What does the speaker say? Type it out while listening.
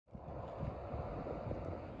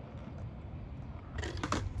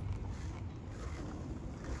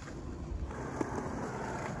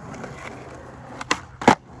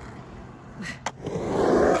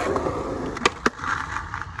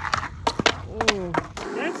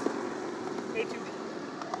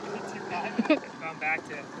gone back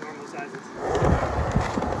to normal sizes.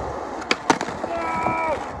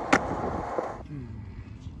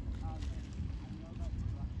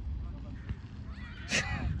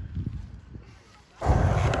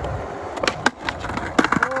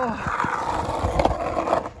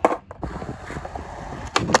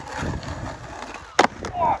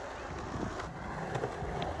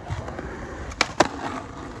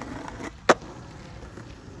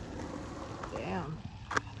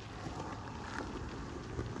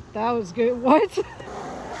 That was good. What?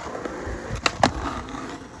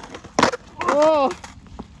 Oh.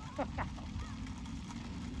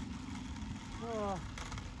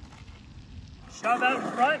 Shove out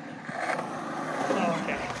in front. Oh,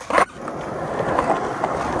 okay.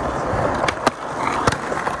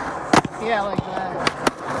 Yeah, like that.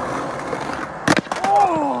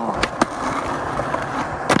 Oh!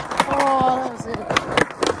 Oh, that was it.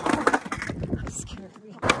 That scared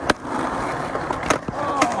me.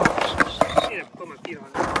 Put my feet on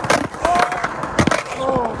it.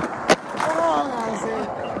 Oh, that was it.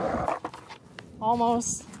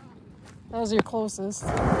 Almost. That was your closest. We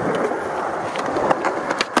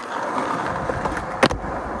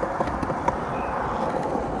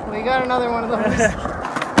got another one of those.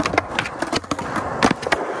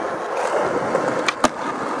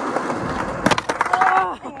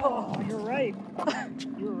 Oh, you're right.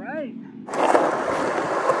 You're right.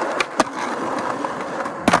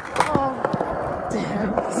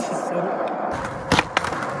 Damn. This is so...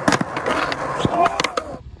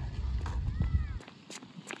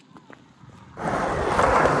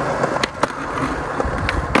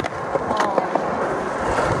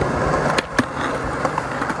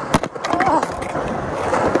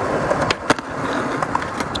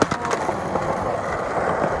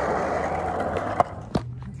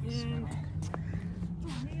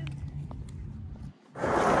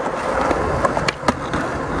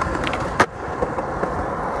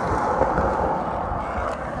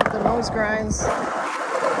 Nose grinds.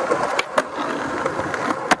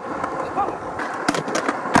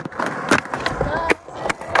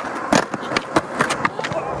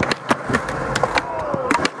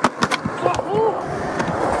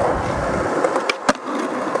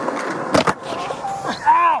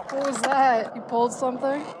 What was that? You pulled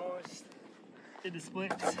something? Oh, did the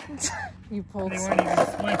splits. You pulled They something. weren't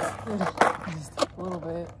even splits. Just a little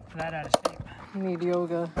bit. That out of shape. You need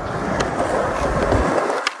yoga.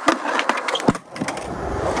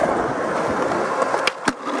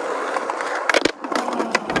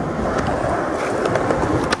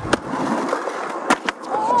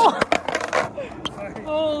 Oh!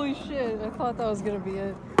 Holy shit, I thought that was gonna be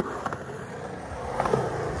it.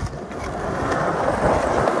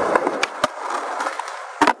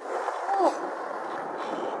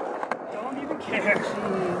 Don't even care.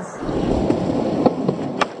 Jeez.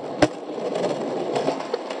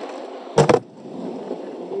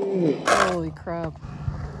 Holy crap.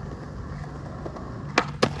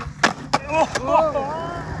 Oh.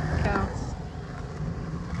 Counts.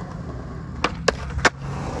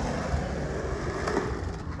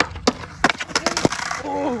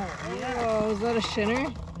 Oh, yeah. Oh, was that a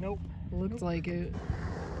shinner? Nope. Looked like it.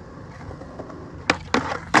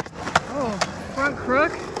 Oh, front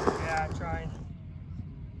crook? Yeah, I'm trying.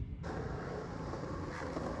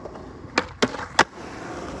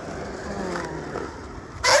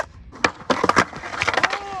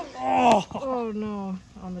 Oh. Oh no,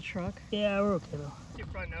 on the truck. Yeah, we're okay though. Your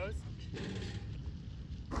front nose.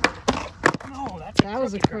 No, That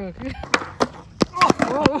was a crook.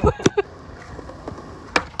 Oh.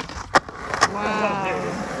 Wow.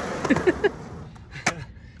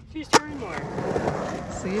 She's trying more.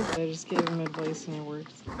 See, I just gave him advice and it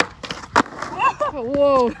worked.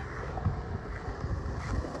 Whoa.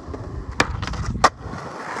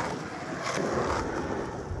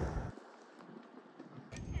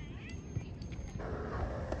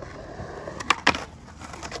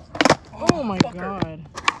 Oh my god.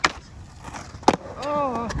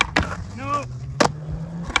 Oh. No.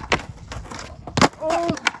 Oh.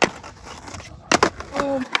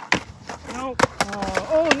 Oh. No.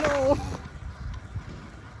 Oh no.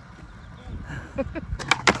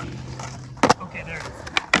 Okay, there it is.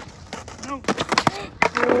 No.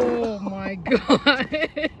 Oh my god.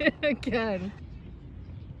 Again.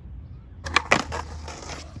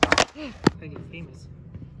 I get famous.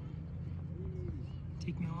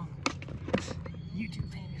 Take me along. YouTube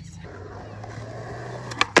famous.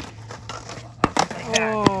 Like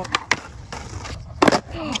that. Oh.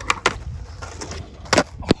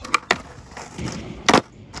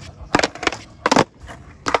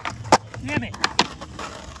 Damn it.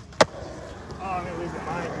 Oh, I'm gonna lose my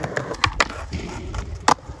mind.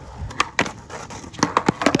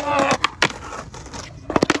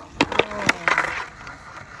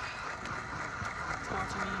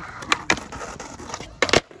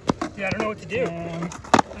 Dude, I don't know what to do.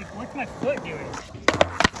 Like, what's my foot doing?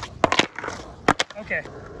 Okay.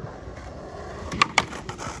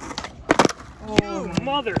 Oh. You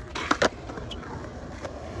mother.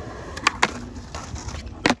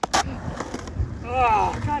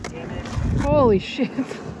 Oh, god damn it. Holy shit.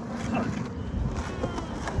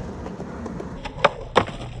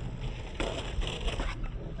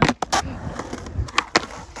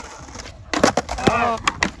 Oh.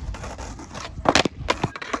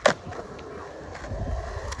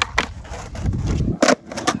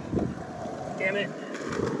 Damn it.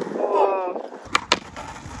 Oh.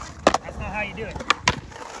 That's not how you do it.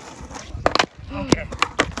 Okay.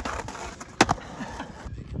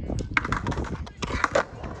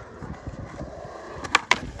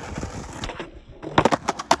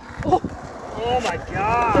 Oh my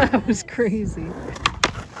god. That was crazy.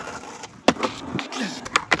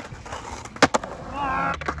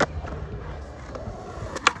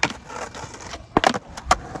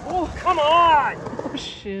 Oh, come on. Oh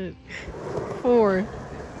shit. 4.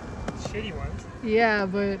 Shitty ones. Yeah,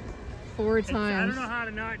 but 4 times. I don't know how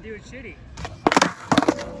to not do it shitty.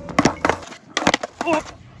 Oh.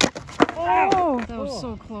 Oh, that was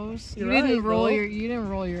so close. You're You didn't right, roll though.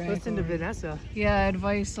 your ankle. Listen to Vanessa. Yeah,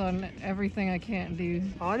 advice on everything I can't do.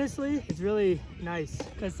 Honestly, it's really nice.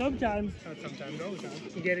 Because sometimes, not sometimes, all the time,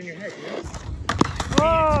 you get in your head, you know?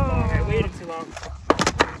 Oh, I waited too long.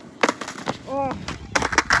 oh.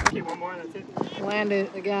 Okay, one more, that's it. Land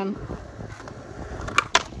it again.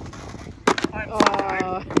 I'm sorry.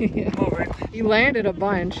 Yeah. I'm over it. You landed a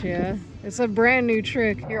bunch, yeah. It's a brand new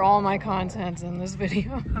trick. You're all my content in this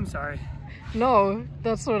video. I'm sorry. No,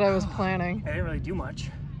 that's what I was planning. I didn't really do much.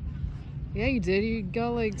 Yeah, you did. You got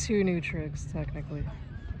like 2 new tricks, technically.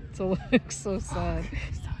 It looks so sad.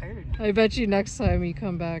 I'm tired. I bet you next time you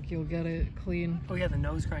come back, you'll get it clean. Oh yeah, the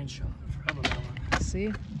nose grind shot. I forgot about that one.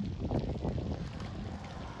 See?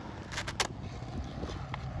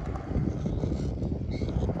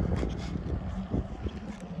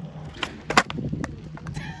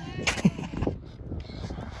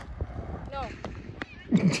 No.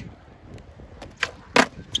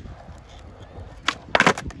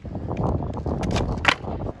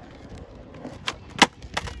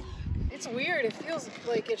 It's weird. It feels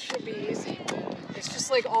like it should be easy, but it's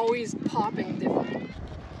just like always popping different.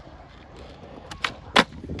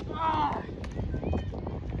 Ah.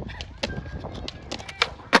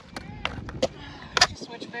 Just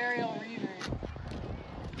switch varial revert.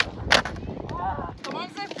 Ah. The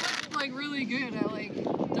ones that flip like really good, I like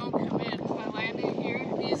don't commit. If I land it here,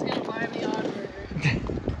 he's gonna buy me odd burger.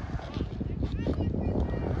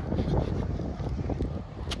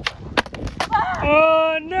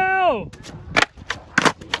 Oh no!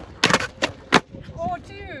 Oh,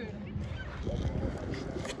 dude!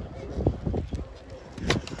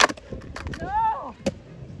 No!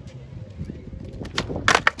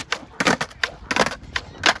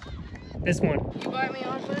 This one. You buy me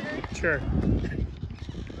odd burger? Sure.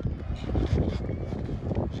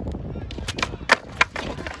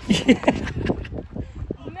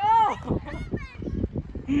 No!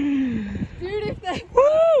 Dude, if that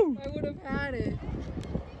Woo! I would have had it.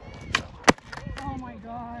 Oh my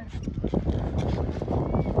god.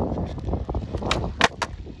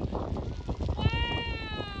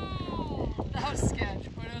 Wow! That was sketch,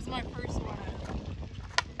 but it was my first one.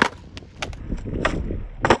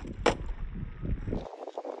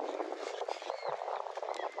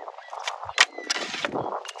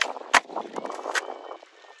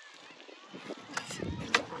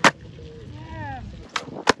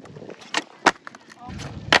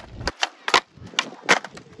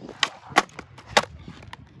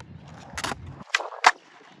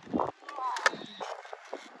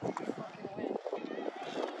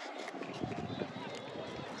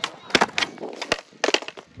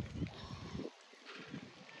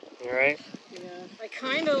 All right. Yeah. I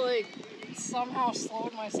kind of like somehow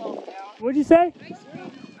slowed myself down. What'd you say? Ice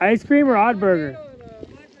cream. Ice cream or odd burger?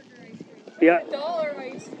 Yeah. $1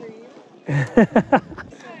 ice cream.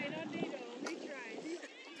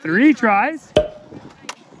 3 tries?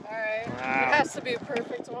 Alright. Wow. It has to be a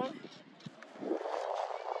perfect one.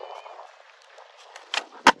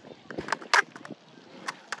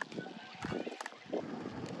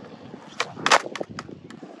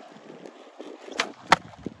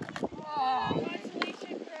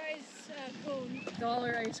 Consolation prize cone.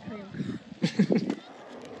 $1 ice cream.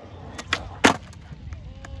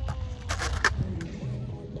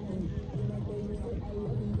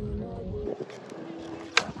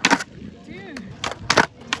 Dude.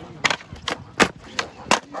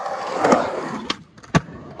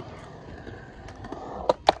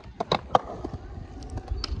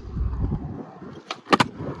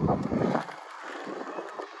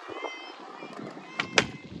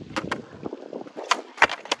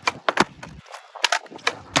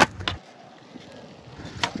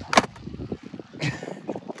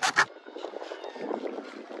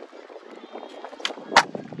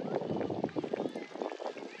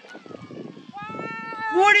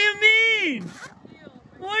 What do you mean?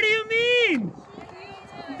 What do you mean?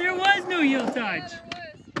 There was no heel touch.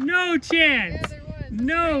 No chance. Yeah, there was.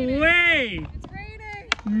 No way. It's raining.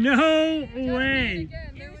 No Just read way. it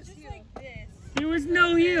again. There was heel. There was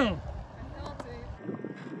no heel. I felt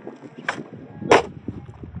it.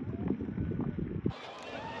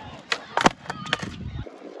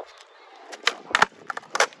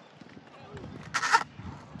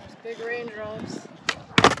 There's big raindrops.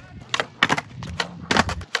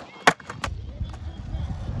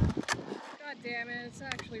 God damn it, it's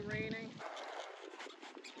actually raining.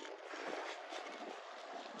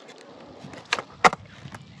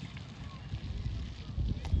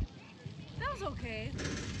 That was okay.